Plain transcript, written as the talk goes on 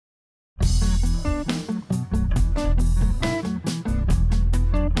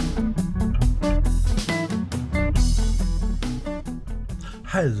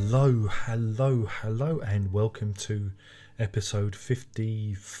Hello, and welcome to episode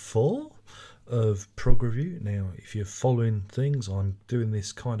 54 of Prog Review. Now, if you're following things, I'm doing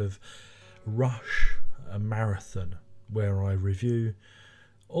this kind of Rush marathon where I review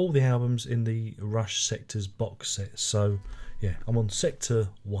all the albums in the Rush Sectors box set. So, yeah, I'm on Sector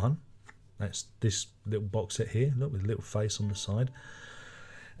 1. That's this little box set here, look, with a little face on the side.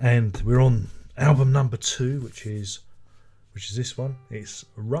 And we're on album number 2, which is this one. It's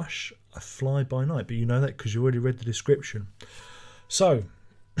Rush, A Fly By Night, but you know that because you already read the description. So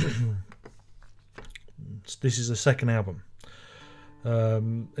this is the second album.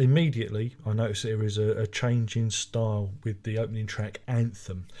 Immediately I noticed there is a change in style with the opening track,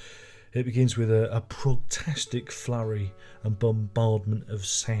 Anthem. It begins with a progtastic flurry and bombardment of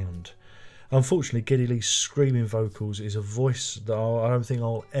sound. Unfortunately, Geddy Lee's screaming vocals is a voice that I don't think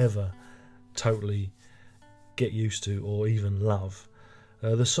I'll ever totally get used to or even love.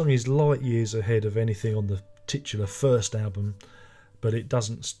 The song is light years ahead of anything on the titular first album, but it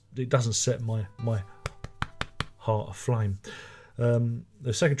doesn't set my heart aflame.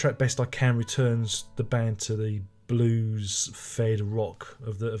 The second track, Best I Can, returns the band to the blues fed rock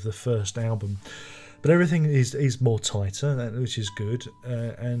of the first album, but everything is more tighter, which is good,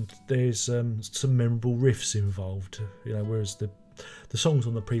 and there's some memorable riffs involved, whereas the songs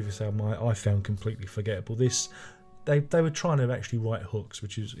on the previous album I found completely forgettable. This they were trying to actually write hooks,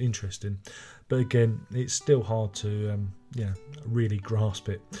 which is interesting, but again, it's still hard to really grasp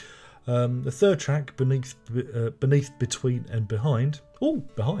it. The third track, Beneath, Between and Behind,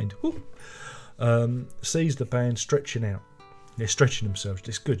 sees the band stretching out. They're stretching themselves.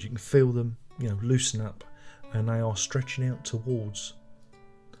 It's good. You can feel them, loosen up, and they are stretching out towards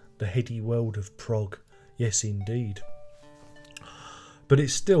the heady world of prog. Yes, indeed. But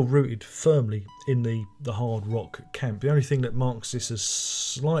it's still rooted firmly in the hard rock camp. The only thing that marks this as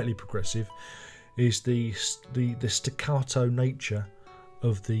slightly progressive is the staccato nature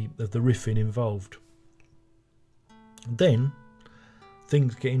of the riffing involved. Then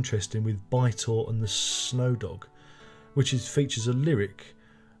things get interesting with Baitor and the Snow Dog, which features a lyric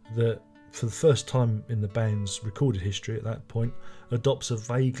that, for the first time in the band's recorded history at that point, adopts a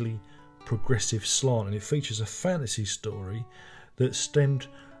vaguely progressive slant, and it features a fantasy story that stemmed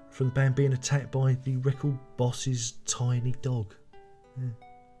from the band being attacked by the record boss's tiny dog. Yeah.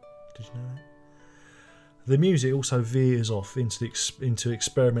 Did you know that? The music also veers off into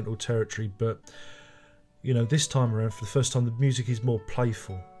experimental territory, but this time around, for the first time, the music is more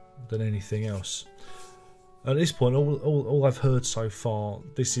playful than anything else. At this point, all I've heard so far,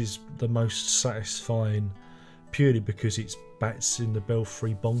 this is the most satisfying, purely because it's Bats in the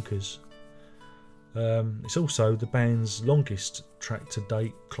Belfry Bonkers. It's also the band's longest track to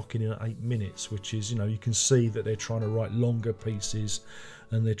date, clocking in at 8 minutes, which is, you can see that they're trying to write longer pieces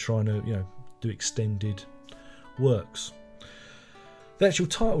and they're trying to, do extended works. The actual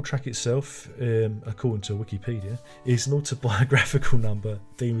title track itself, according to Wikipedia, is an autobiographical number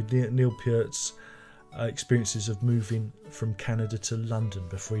dealing with Neil Peart's experiences of moving from Canada to London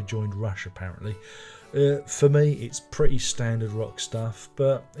before he joined Rush, apparently. For me, it's pretty standard rock stuff,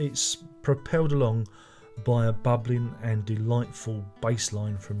 but it's propelled along by a bubbling and delightful bass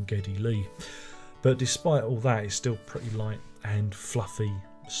line from Geddy Lee. But despite all that, it's still pretty light and fluffy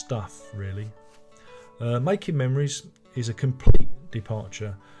stuff, really. Making Memories is a complete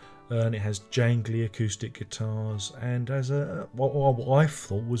departure, and it has jangly acoustic guitars and has what I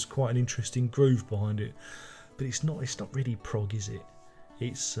thought was quite an interesting groove behind it. But it's not really prog, is it?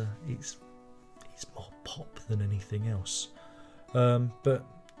 It's more pop than anything else. But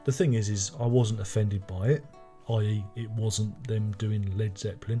the thing is I wasn't offended by it, i.e. it wasn't them doing Led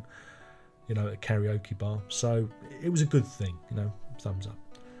Zeppelin, at a karaoke bar. So it was a good thing, thumbs up.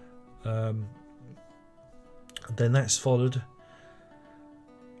 Then that's followed,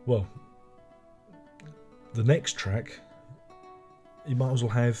 well, the next track, you might as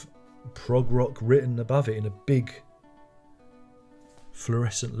well have prog rock written above it in a big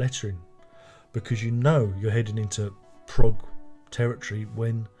fluorescent lettering, because you're heading into prog territory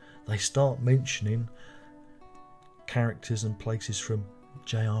when they start mentioning characters and places from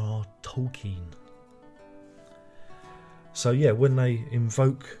J.R.R. Tolkien. So yeah, when they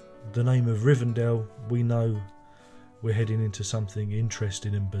invoke the name of Rivendell, we know we're heading into something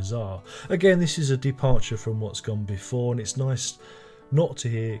interesting and bizarre. Again, this is a departure from what's gone before, and it's nice not to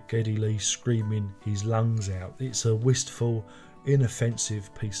hear Geddy Lee screaming his lungs out. It's a wistful,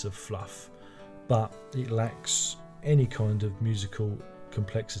 inoffensive piece of fluff, but it lacks any kind of musical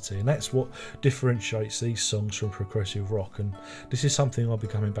complexity, and that's what differentiates these songs from progressive rock. And this is something I'll be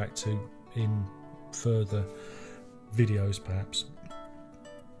coming back to in further videos, perhaps.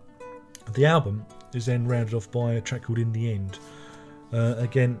 The album is then rounded off by a track called In the End.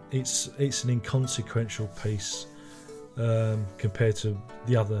 Again, it's an inconsequential piece compared to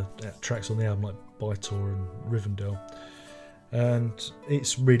the other tracks on the album like Bytor and Rivendell. And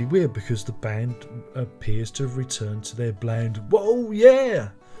it's really weird because the band appears to have returned to their bland, whoa, yeah,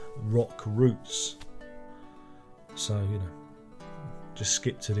 rock roots. So, you know, just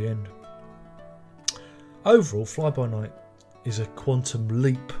skip to the end. Overall, Fly By Night is a quantum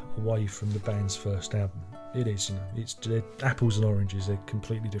leap away from the band's first album. It is, you know, they're apples and oranges, they're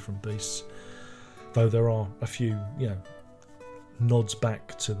completely different beasts. Though there are a few, you know, nods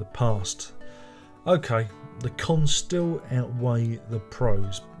back to the past. Okay, the cons still outweigh the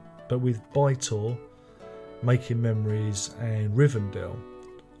pros, but with Bytor, Making Memories and Rivendell,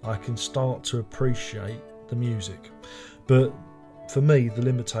 I can start to appreciate the music. But for me, the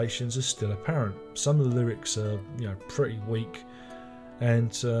limitations are still apparent. Some of the lyrics are, you know, pretty weak,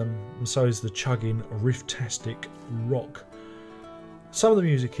 and so is the chugging, riff-tastic rock. Some of the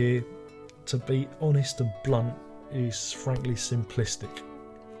music here, to be honest and blunt, is frankly simplistic.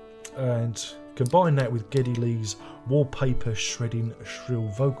 And combine that with Geddy Lee's wallpaper shredding shrill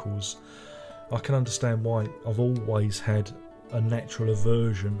vocals, I can understand why I've always had a natural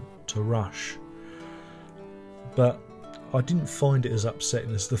aversion to Rush. But I didn't find it as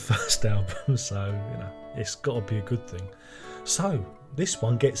upsetting as the first album, so, you know, it's got to be a good thing. So, this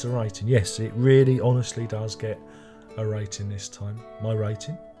one gets a rating. Yes, it really honestly does get a rating this time. My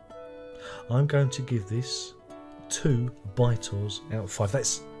rating? I'm going to give this 2 Bytors out of 5.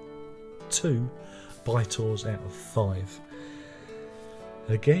 That's 2 Bytors out of 5.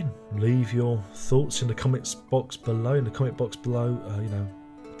 Again, leave your thoughts in the comments box below. You know,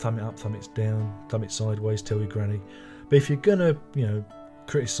 thumb it up, thumb it down, thumb it sideways, tell your granny. But if you're gonna, you know,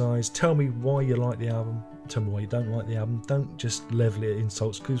 criticise, tell me why you like the album, tell me why you don't like the album. Don't just level it at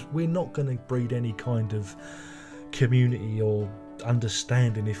insults, because we're not going to breed any kind of community or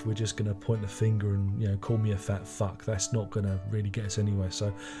understanding if we're just going to point the finger and, you know, call me a fat fuck. That's not going to really get us anywhere.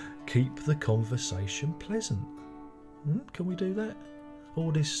 So keep the conversation pleasant. Can we do that?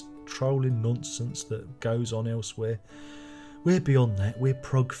 All this trolling nonsense that goes on elsewhere, we're beyond that. We're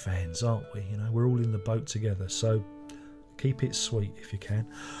prog fans, aren't we? You know, we're all in the boat together. So keep it sweet if you can.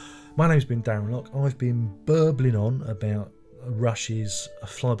 My name's been Darren Locke. I've been burbling on about Rush's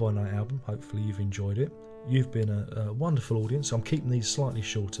Fly By Night album. Hopefully you've enjoyed it. You've been a wonderful audience. I'm keeping these slightly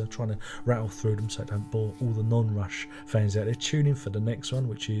shorter, trying to rattle through them so I don't bore all the non-Rush fans out there. Tune in for the next one,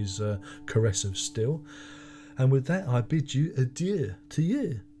 which is Caress of Steel. And with that, I bid you adieu to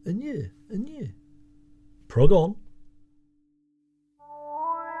you and you and you. Prog on.